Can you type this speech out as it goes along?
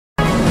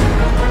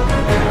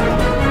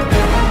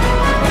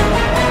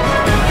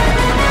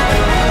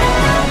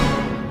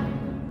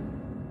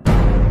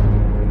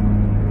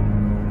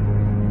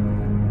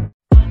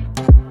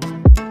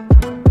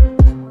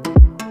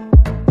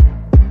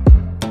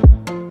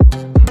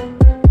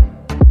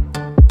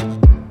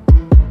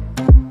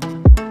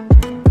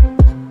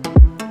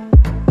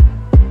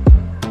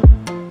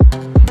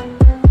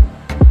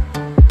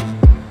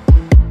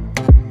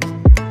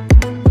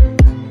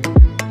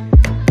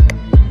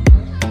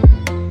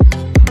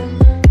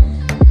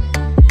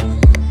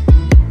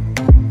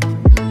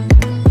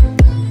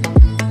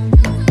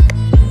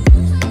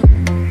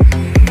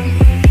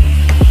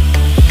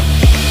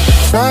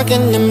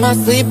talking in my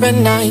sleep at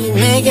night,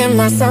 making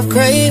myself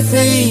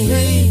crazy.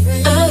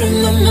 Out of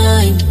my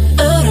mind,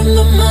 out of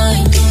my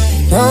mind.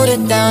 Wrote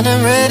it down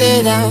and read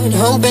it out,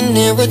 hoping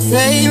it would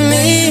save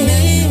me.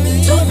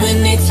 Too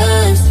many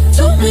times,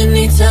 too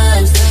many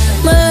times.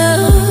 My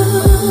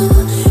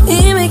love,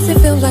 he makes it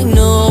feel like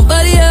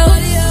nobody else,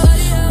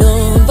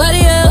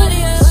 nobody else.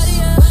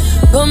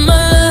 But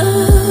my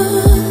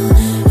love,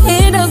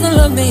 he doesn't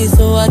love me,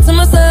 so I tell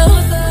myself,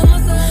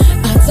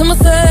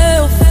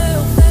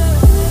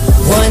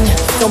 one,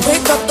 don't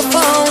pick up the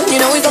phone, you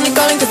know he's only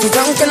calling cause he's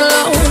drunk and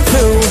alone.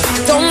 Two,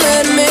 don't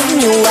let him in,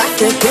 you have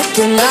to kick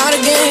him out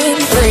again.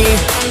 Three,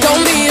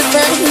 don't be his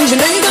friend, you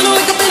know you're gonna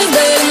wake up in his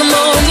bed in the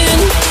morning.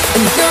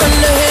 And if you're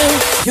under him,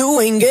 you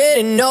ain't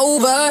getting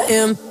over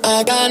him.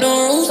 I got no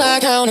rules, I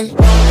count him.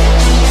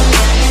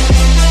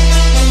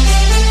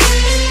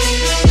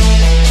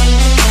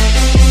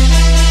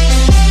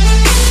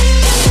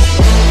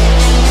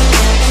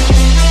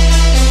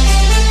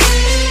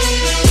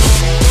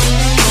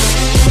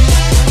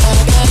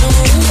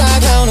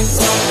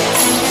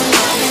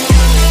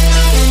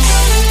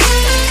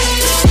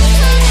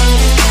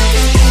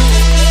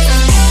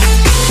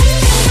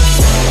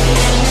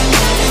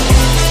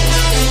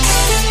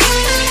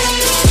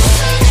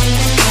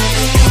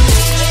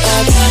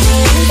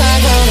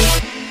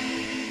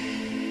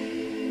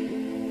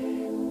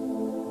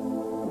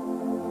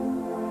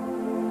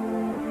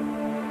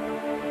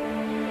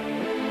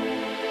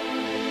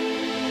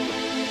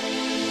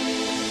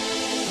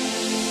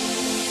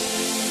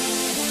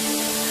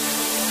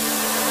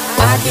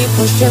 I keep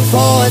pushing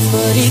forwards,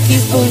 but he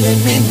keeps pulling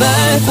me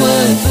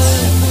backwards.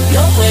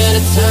 Nowhere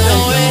to turn,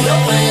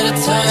 nowhere to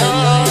turn.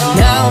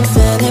 Now I'm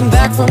standing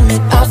back from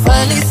it, I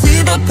finally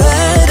see the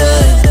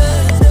pattern.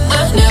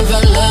 I never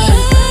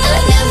learned, I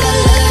never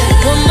learned.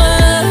 But my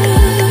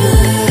love,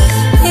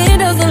 he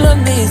doesn't love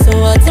me, so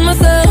I tell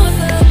myself,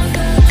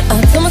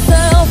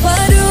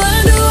 I do.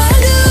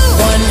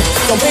 One,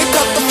 don't pick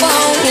up the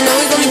phone, you know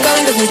he's only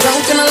calling cause he's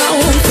drunk and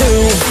alone.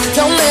 Two,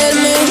 don't let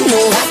him in,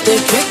 you'll have to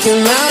kick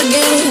him out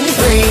again.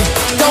 Three,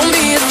 don't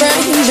be his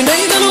friend, you know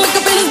you're gonna wake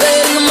up in his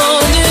bed in the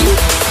morning.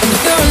 And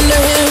if you're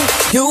under him,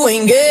 you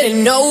ain't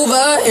getting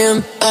over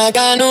him. I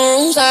got no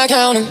rules, I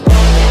count him.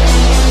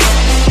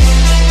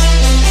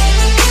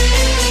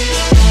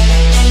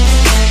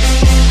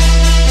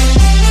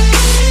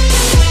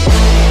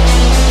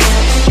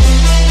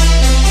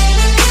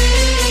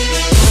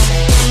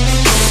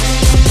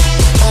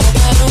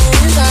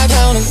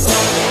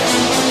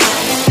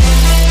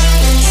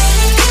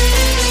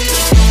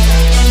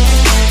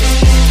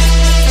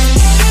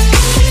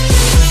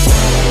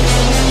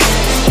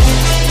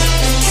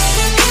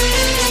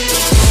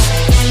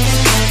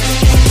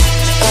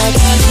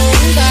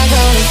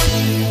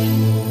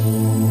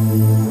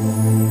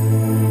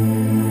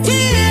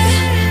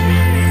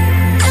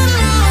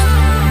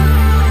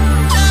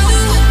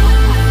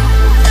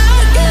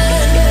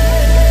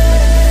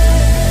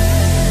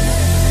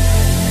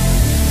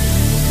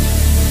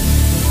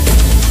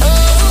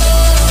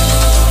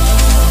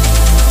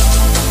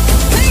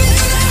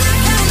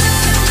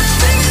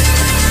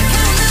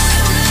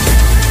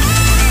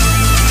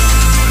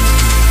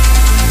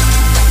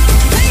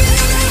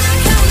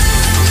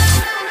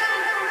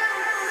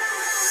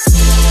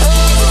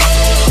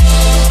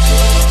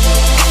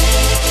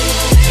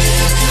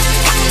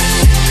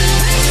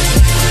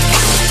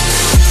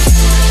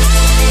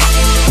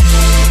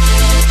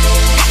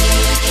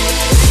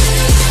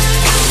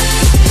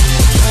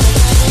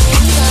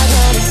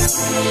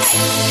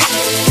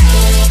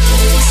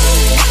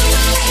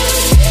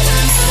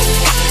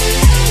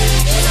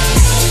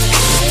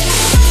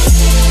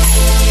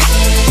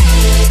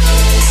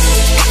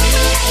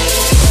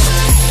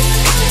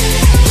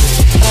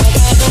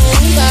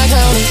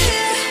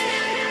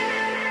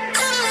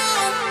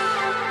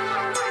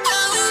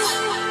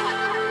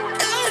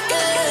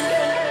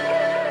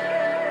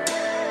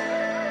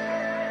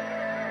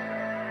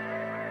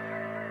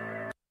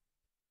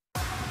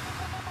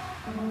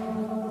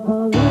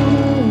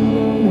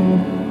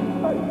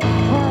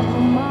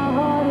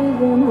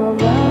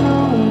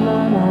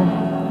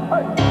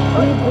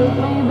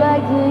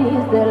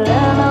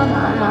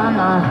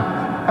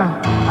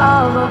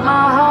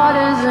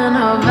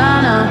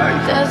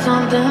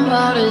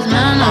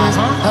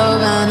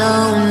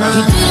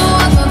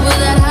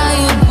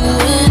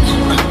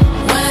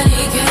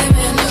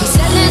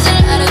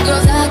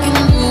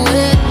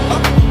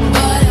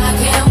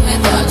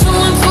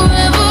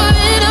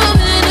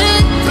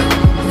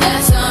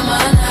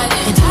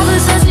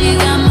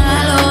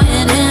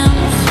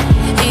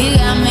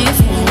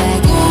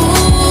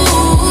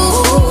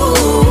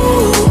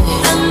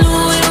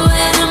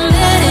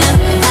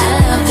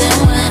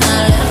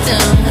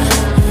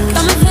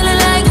 Got me feeling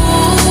like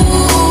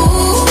ooh,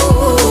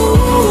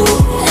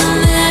 and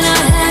then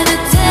I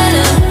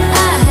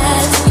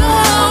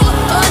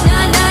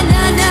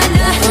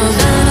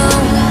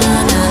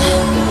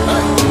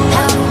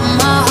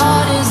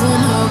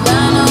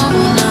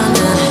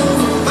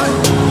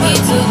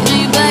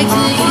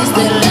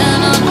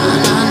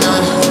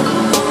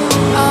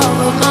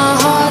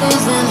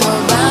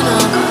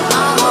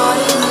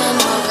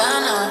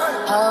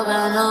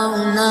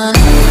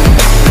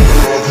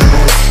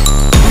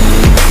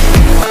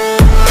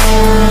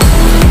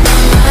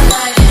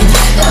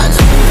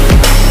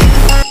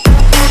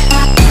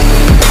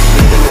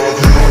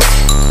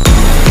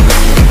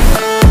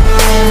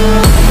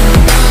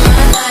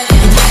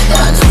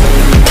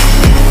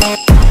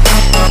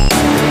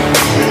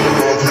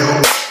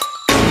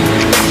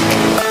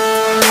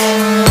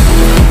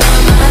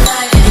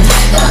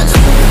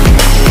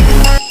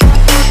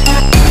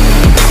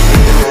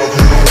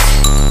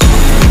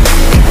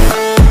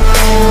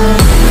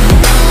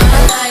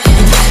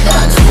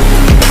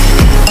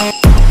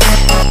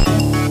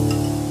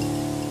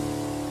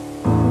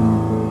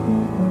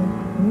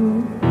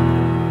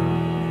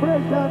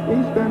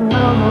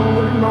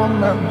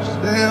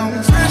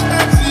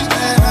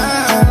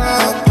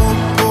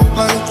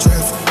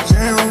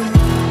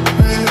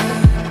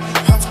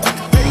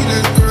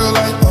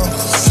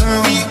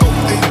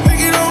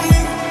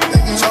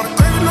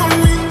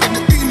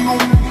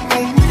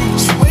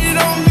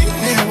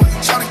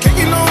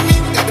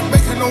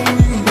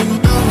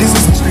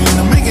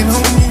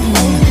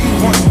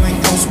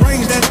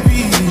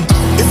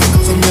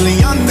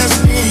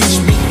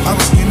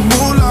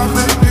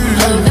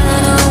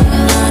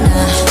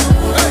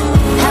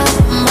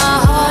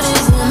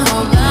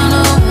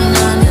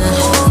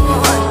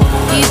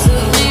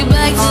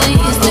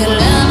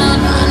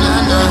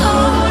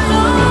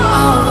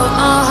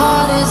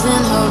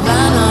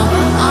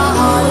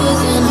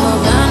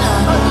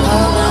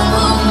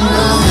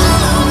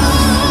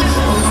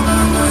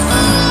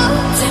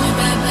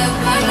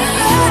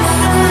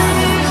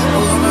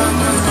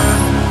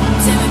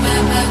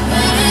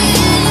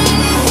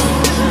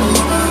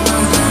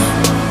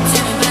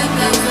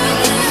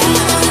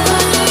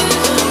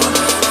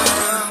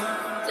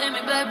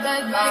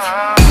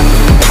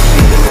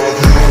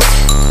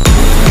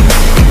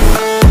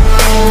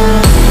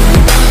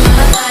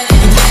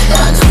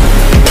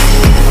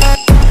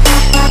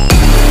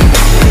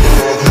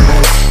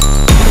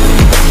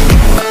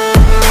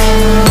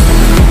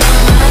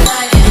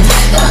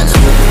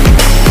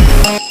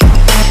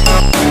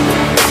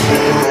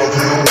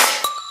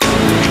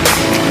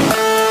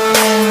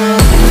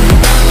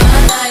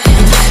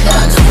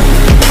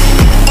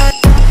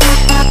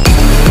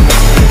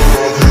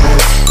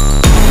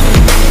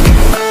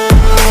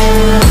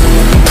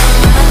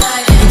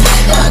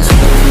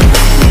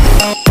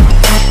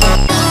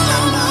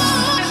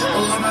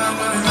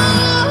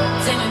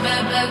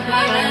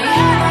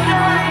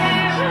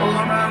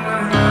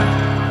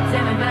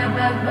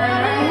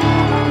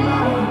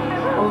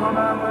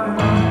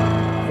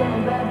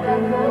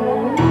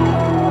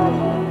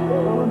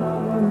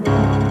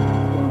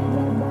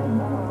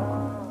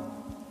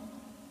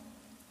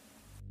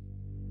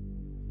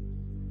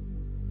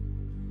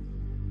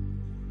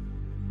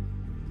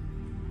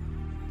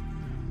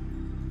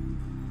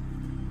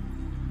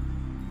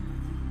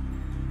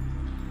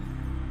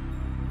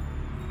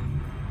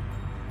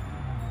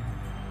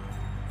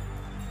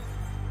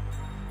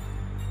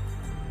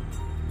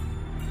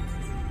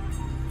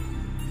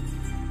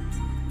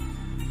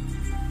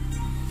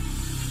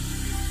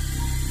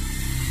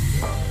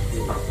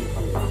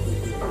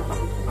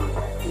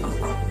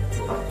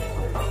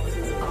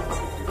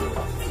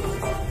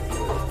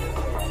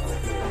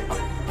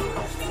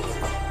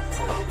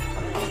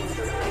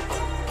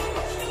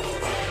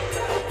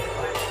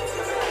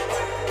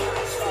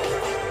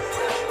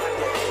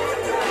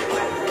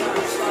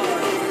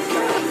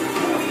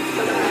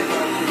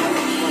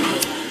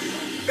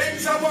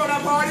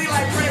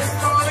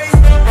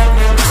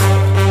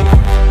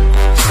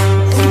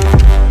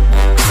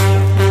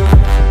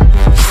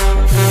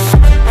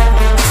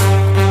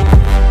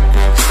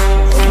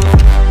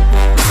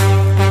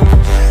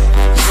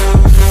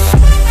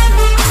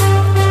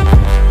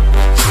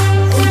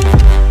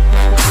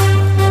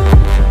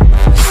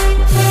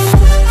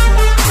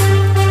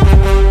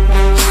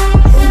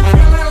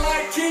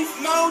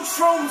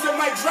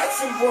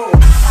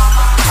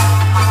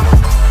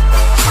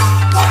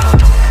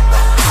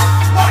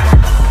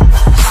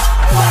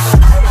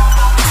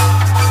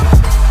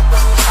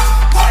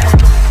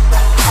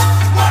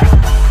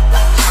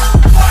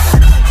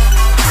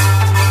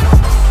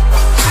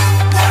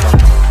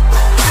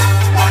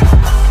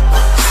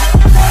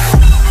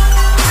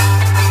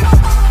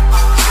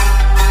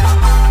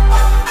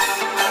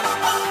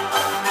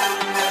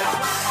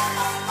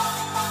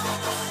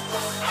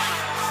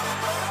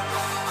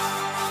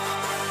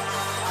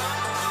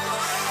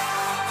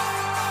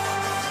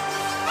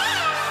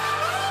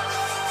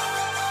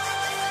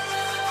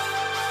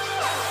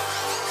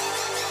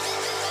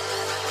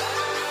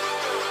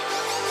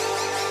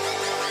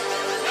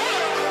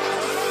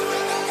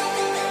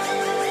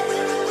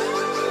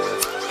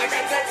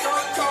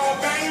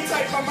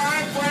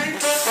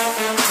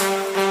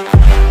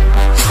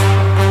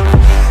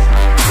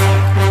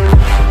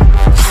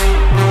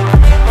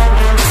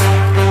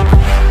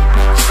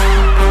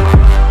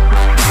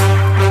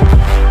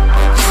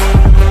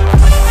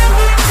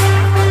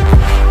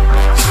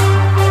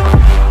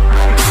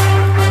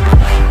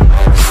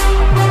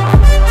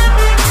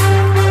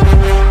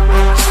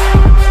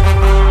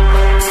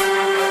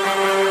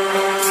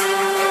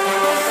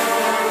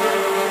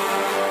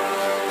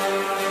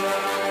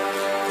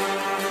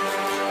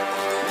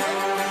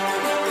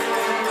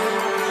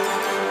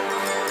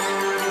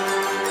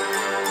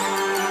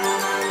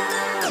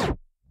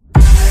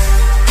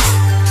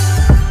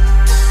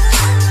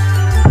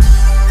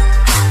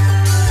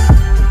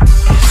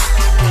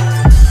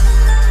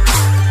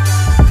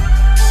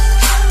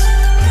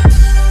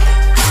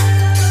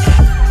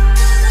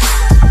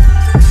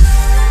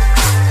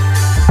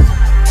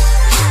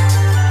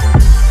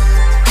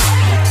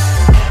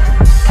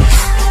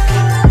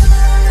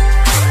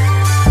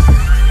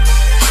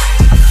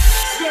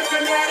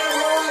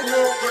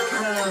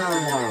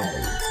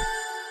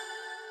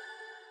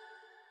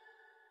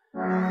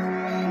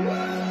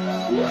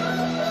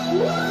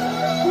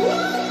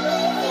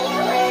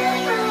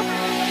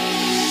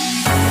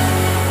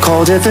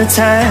Cold at the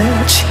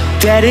touch,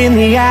 dead in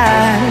the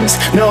eyes,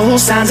 no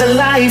signs of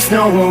life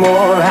no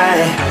more.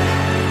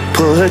 I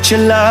put your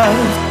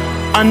love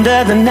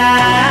under the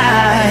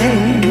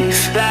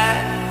knife.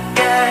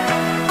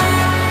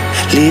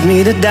 Leave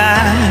me to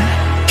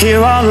die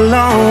here all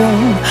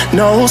alone.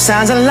 No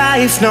signs of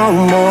life no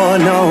more,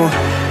 no.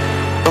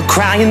 A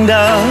crying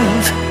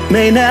dove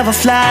may never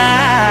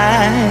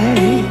fly.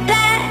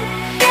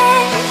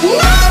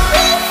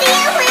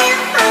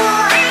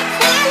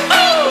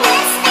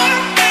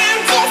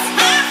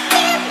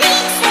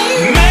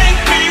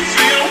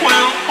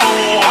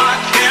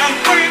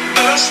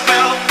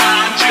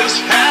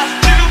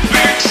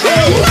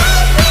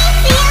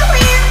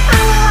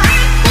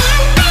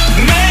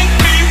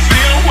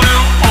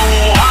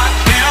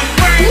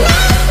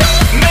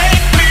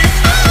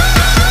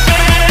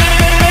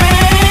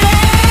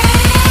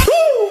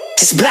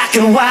 Black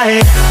and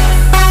white.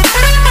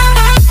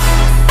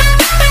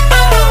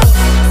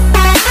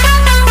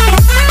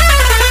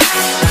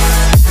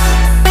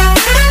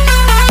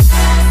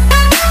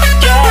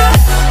 Yeah.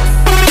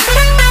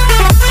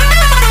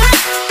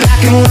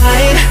 Black and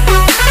white.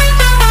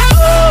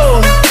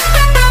 Oh,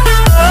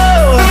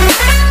 oh,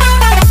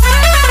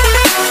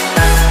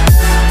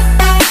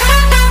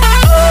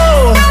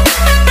 oh,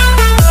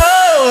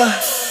 oh.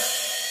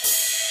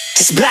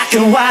 It's black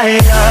and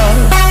white.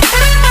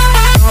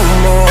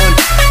 Come on.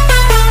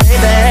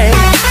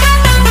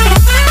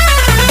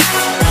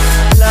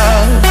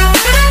 Love,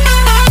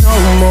 no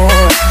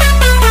more,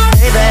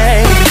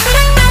 baby.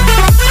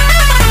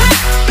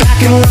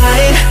 Black and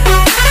white,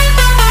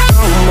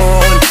 no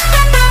more,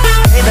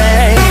 baby.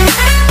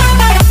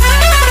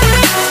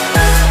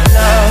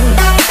 Love,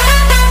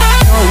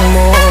 no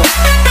more,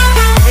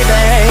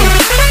 baby.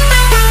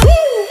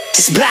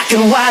 Just black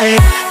and white,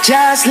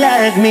 just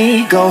let me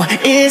go.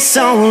 It's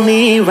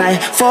only right.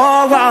 For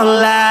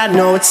all I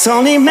know, it's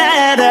only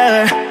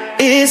matter.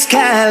 It's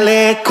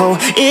calico,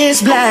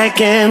 it's black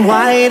and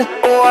white,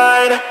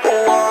 white,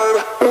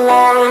 white,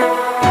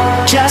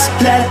 white. Just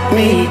let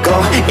me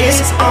go,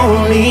 it's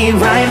only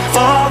right. For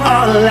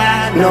all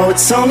I know,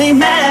 it's only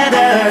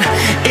matter.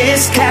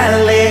 It's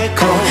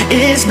calico,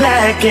 it's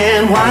black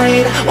and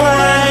white,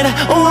 white,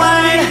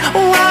 white,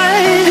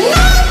 white.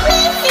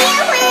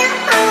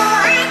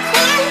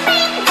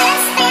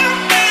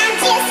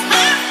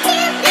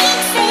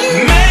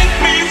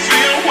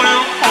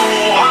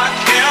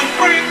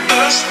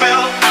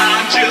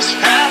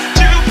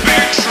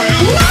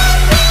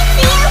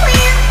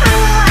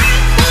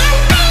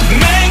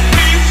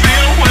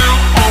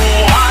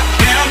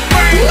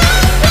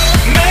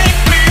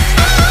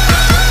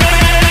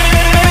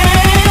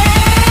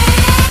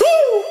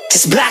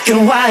 Black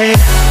and white.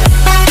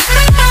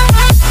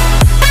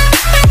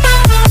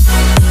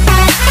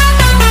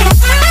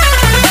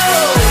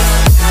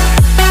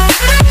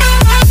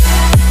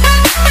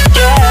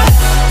 Yeah.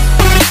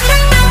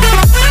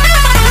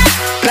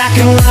 Black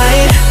and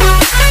white.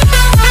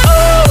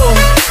 Oh,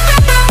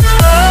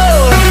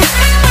 oh,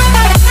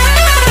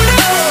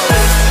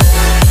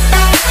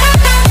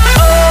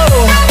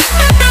 oh,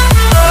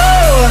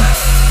 oh.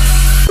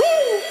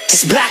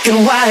 It's black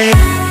and white.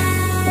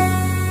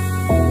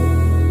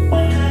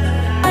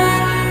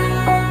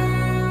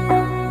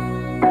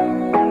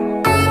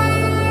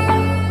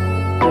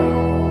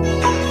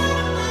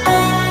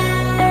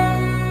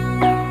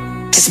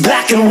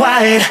 Black and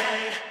white.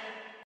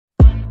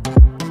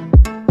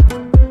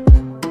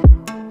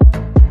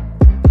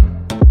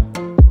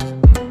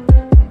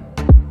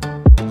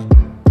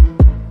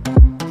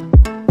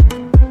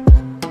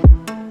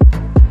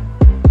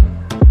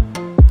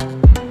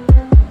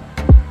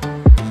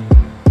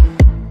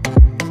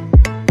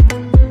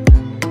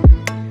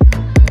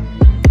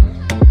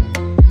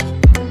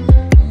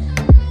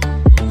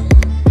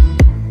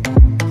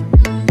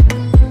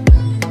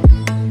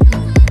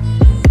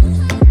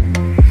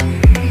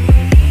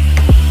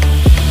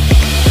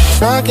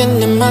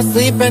 Talking in my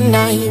sleep at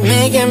night,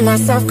 making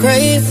myself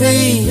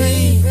crazy.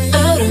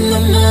 Out of my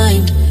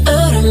mind,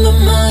 out of my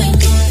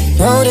mind.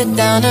 Wrote it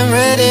down and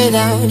read it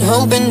out,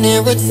 hoping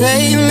it would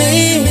save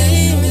me.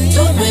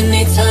 Too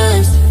many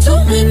times,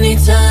 too many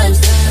times.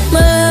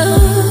 My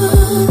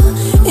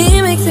love,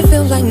 it makes it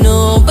feel like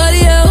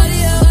nobody else,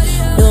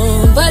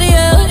 nobody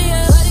else.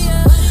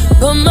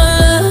 But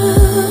my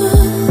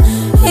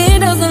love, it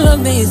doesn't love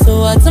me,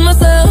 so I tell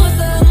myself,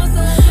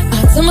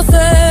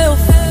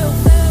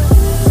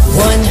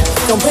 one,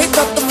 don't pick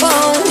up the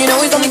phone. You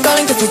know he's only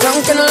calling cause he's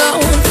drunk and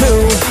alone.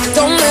 Two,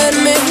 don't let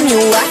him in.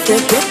 You have to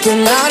kick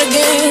him out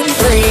again.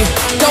 Three,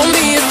 don't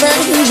be his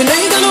friend. You know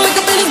you're gonna wake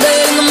up in his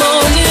bed in the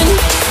morning.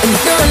 And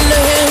if you're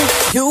under him,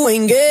 you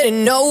ain't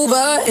getting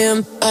over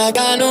him. I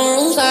got no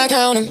rules, I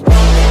count him.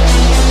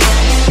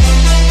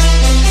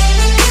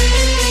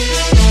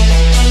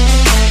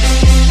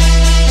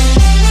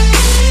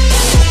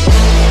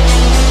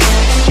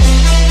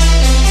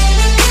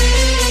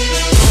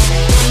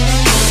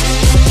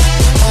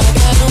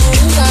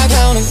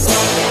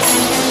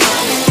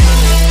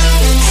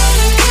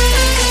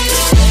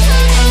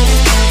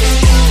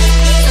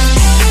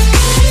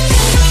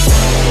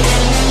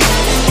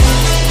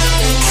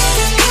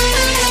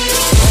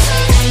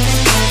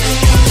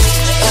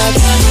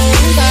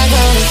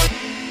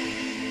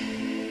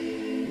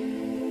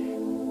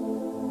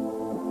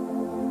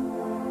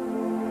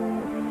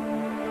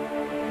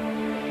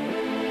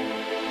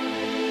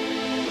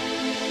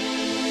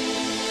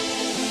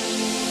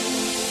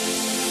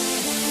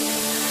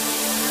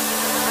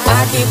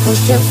 keep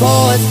pushing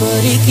forwards,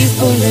 but he keeps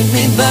pulling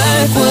me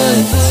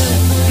backwards.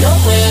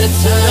 Nowhere to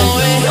turn,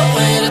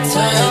 nowhere to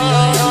turn.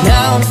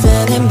 Now I'm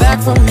standing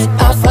back from it,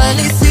 I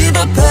finally see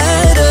the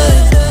pattern.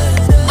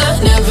 I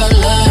never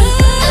learned,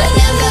 I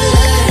never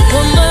learned.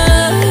 Come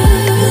on,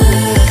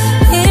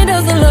 he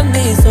doesn't love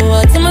me, so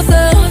I tell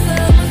myself,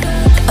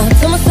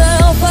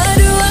 I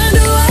do.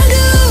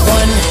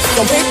 One,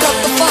 don't pick up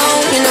the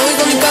phone, you know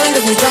he's only calling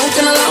cause he's drunk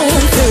and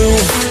alone. Two,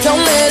 don't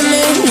let him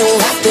in, you'll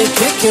have to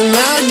kick him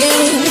out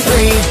again.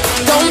 Three,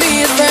 don't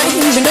be his friend,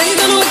 you know you're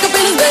gonna wake up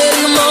in his bed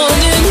in the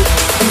morning.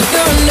 And if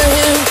you're under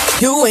him,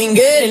 you ain't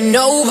getting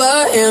over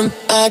him.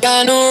 I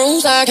got no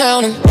rules, I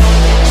count him.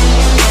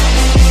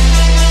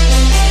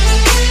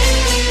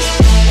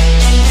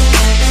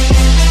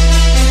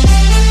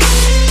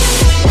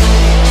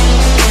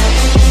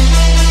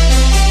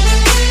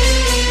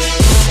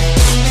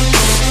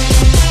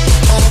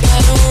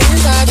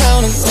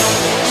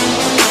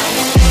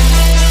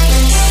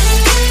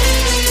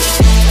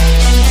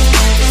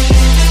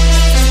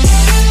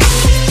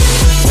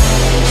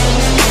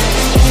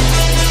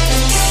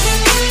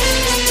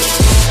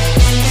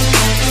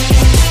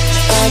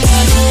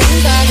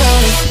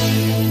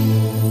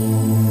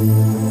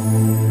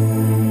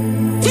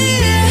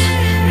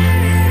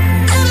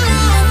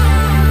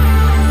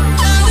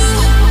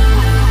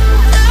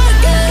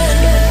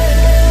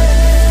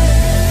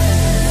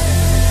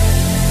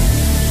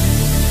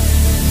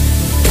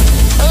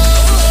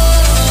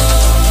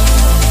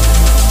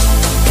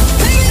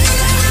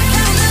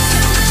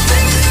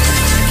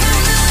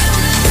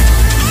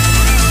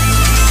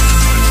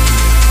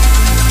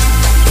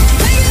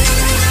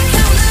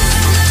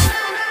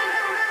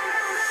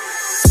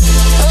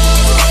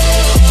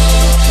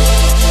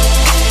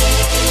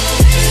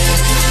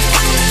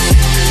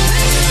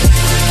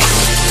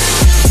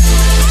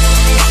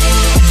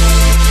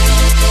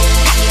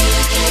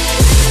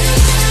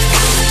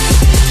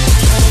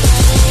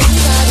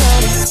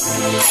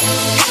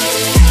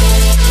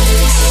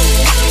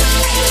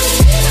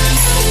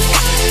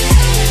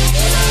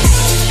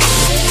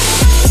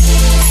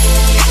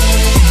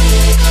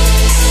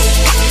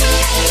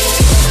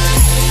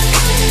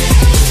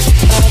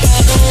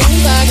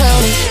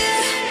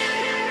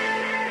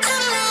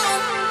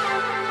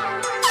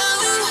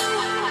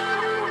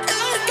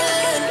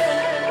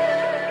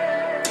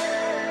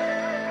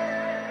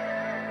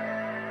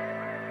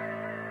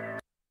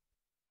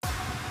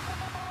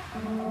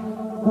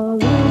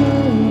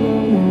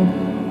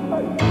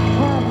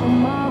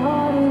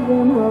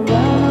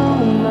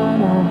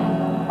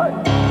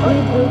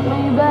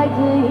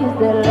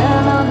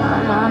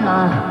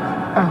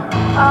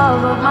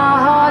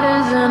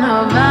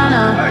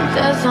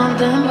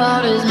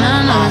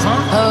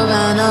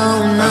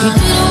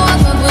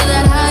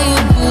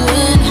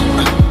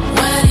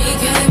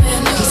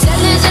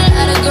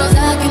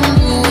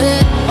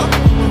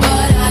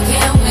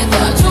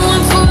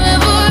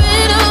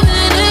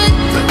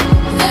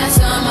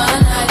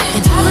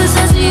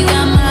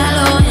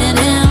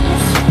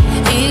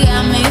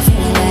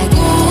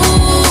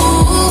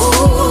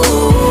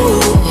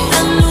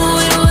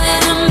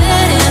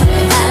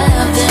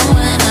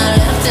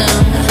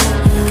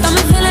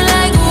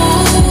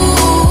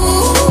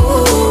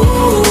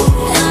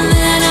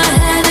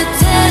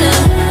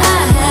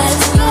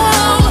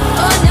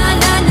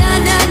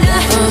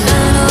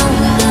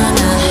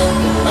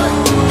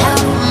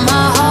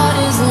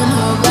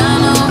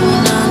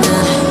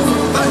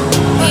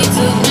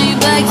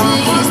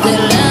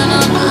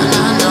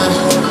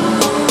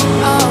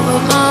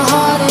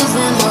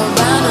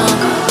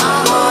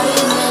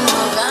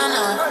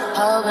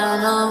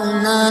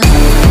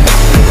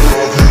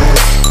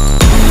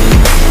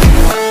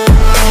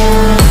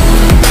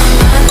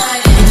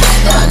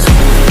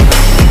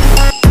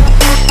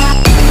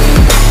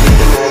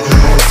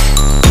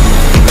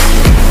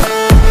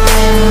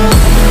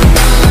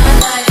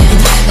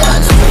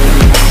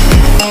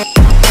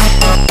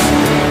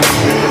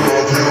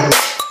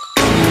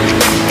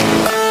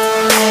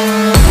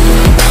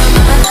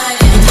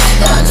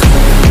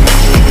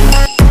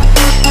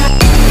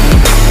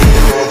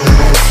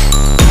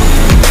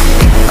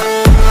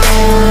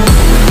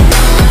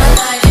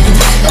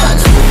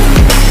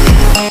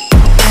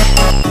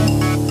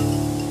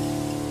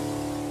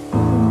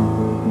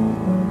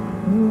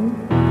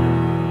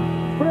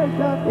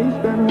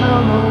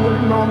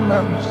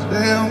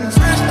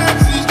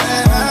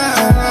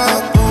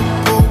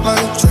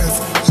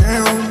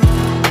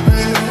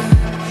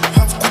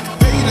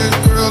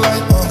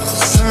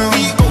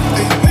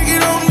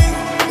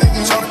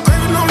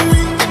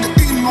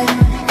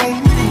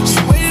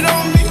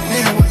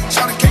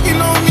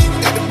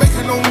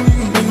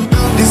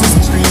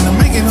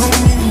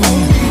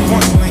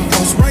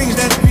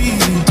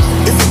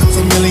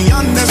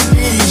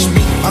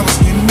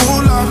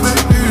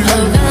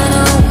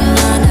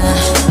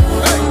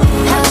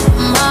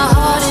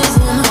 Heart is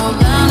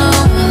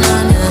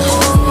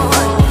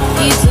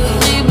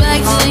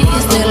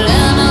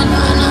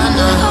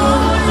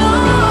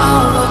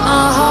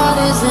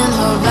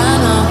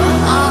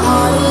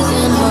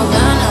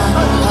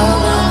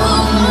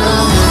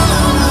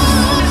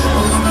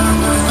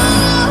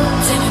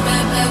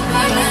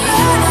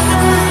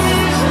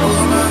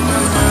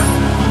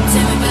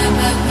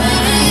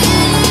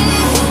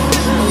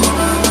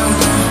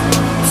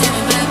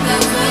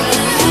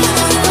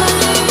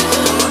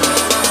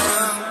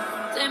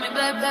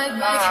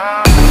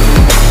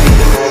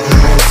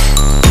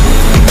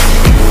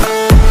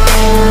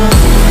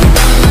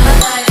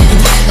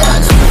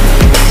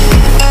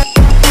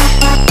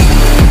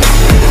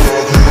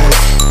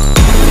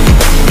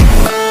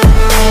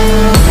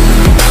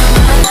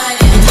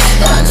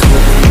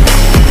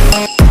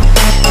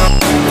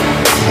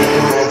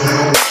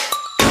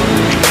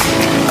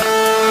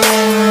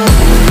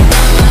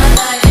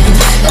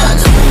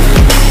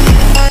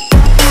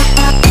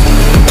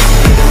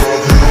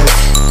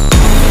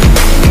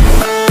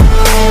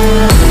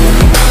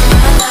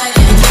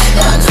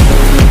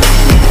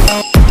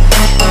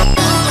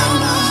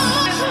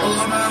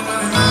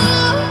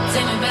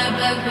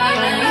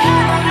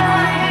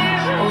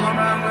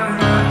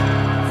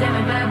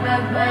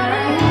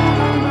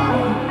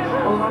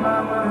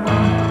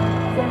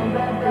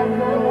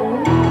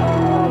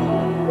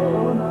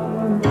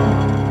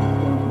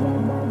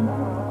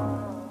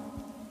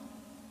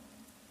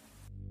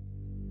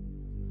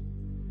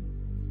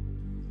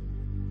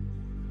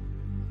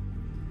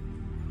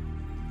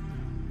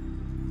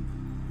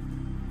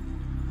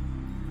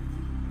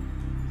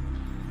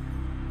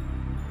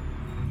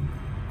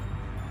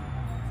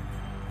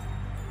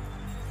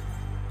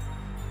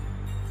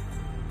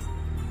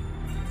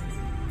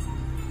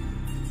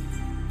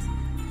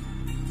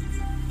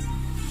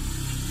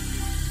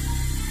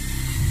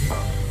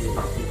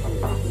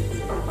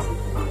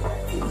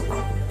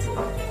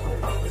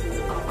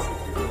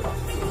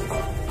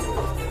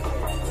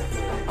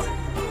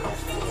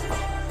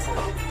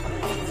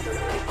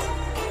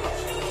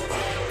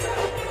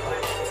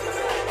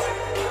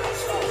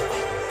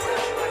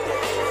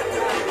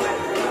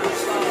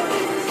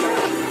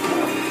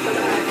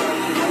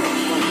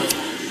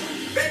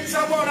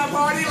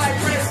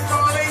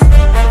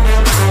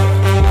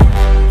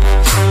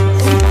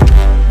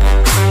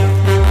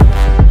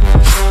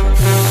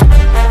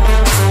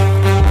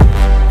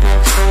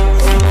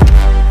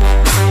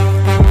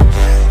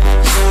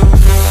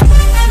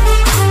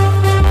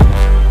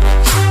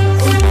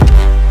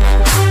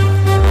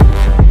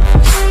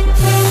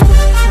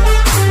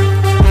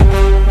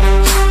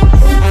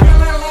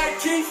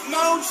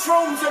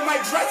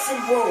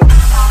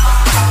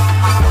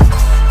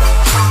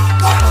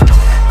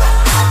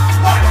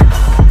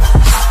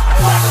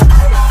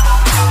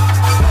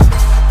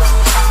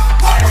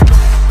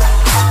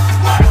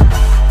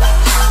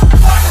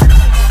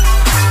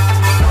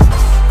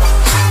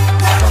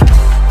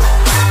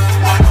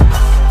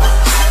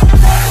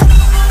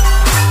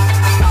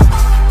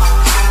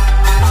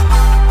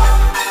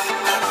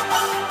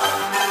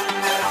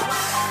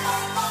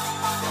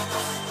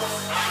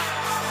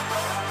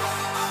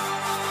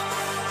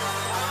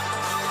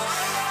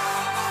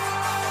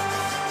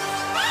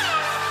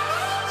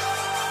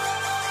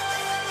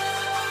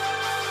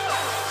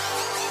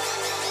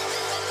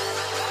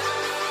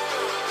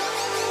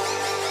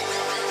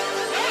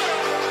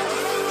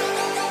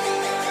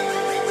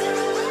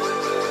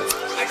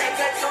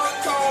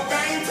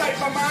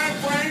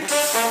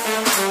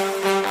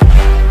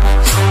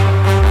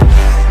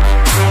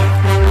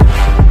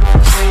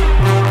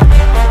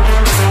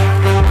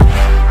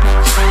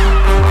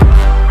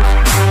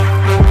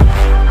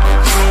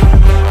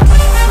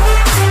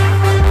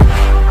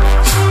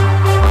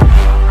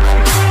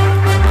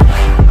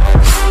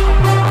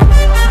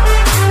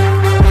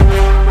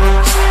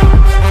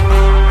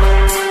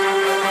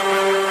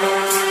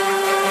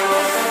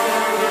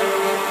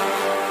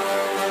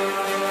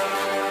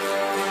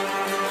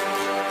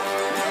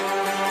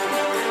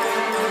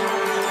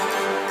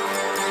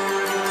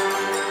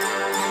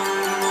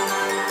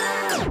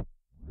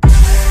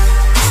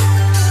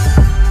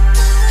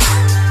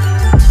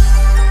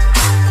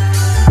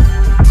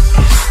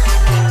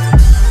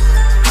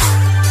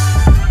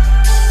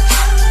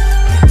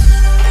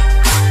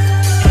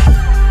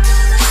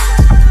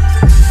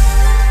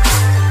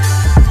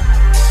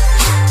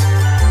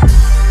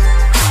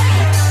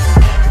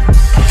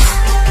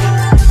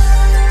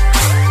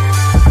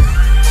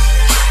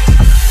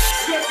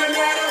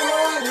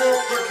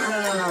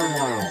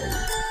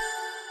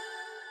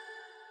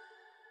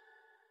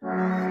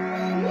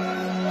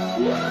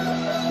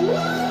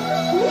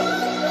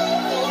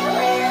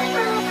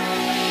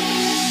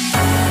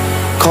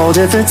Cold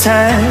at the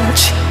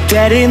touch,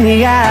 dead in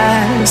the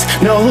eyes,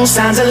 no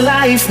signs of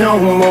life no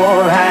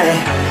more.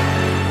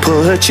 I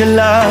put your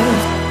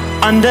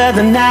love under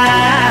the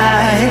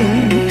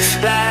knife.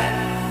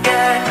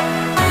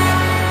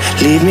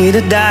 Leave me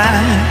to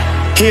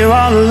die here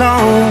all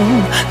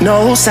alone.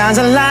 No signs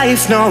of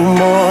life no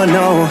more,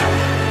 no.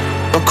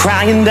 A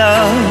crying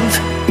dove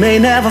may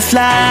never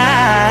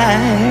fly.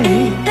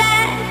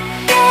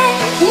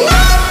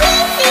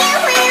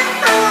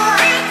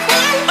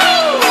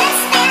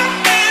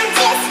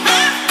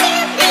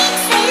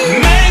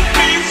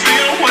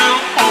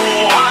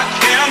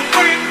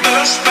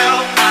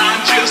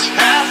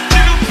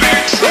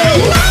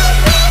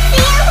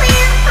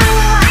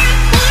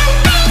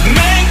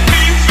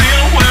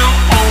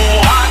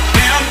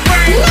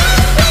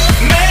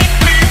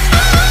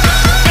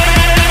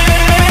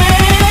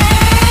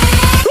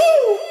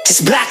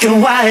 Black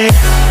and white.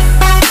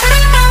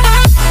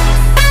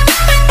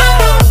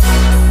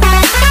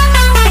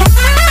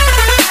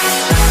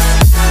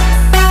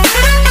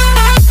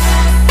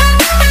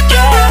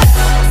 Yeah.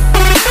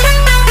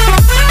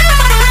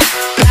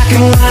 Black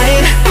and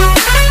white.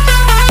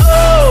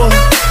 Oh,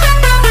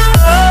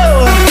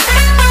 oh,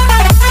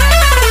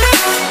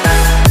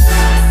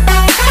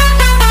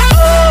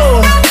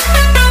 oh,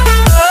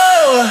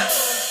 oh.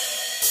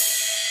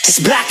 Just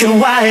black and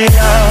white.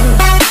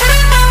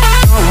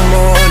 No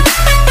more.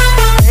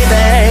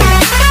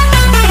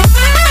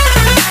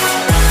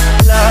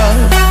 Love,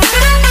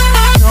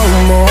 no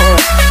more,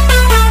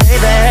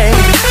 baby.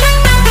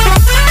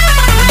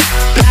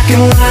 Black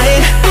and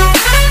white,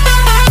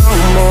 no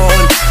more,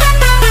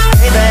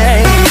 baby.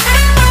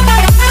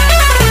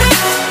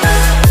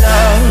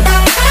 Love,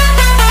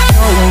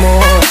 no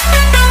more,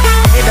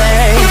 baby.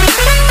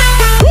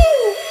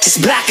 Just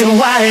black and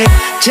white,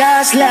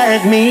 just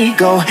let me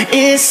go.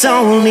 It's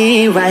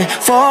only right.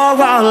 For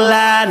all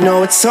I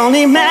know, it's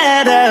only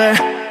matter.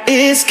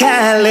 It's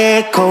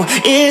calico,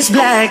 it's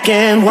black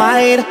and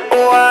white,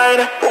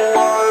 white,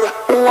 white,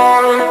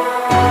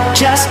 white.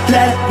 Just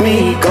let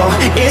me go,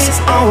 it's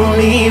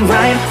only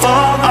right. For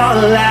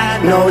all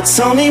I know, it's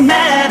only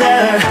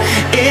matter.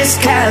 It's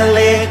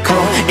calico,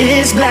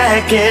 it's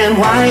black and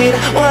white,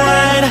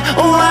 white,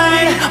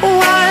 white, white.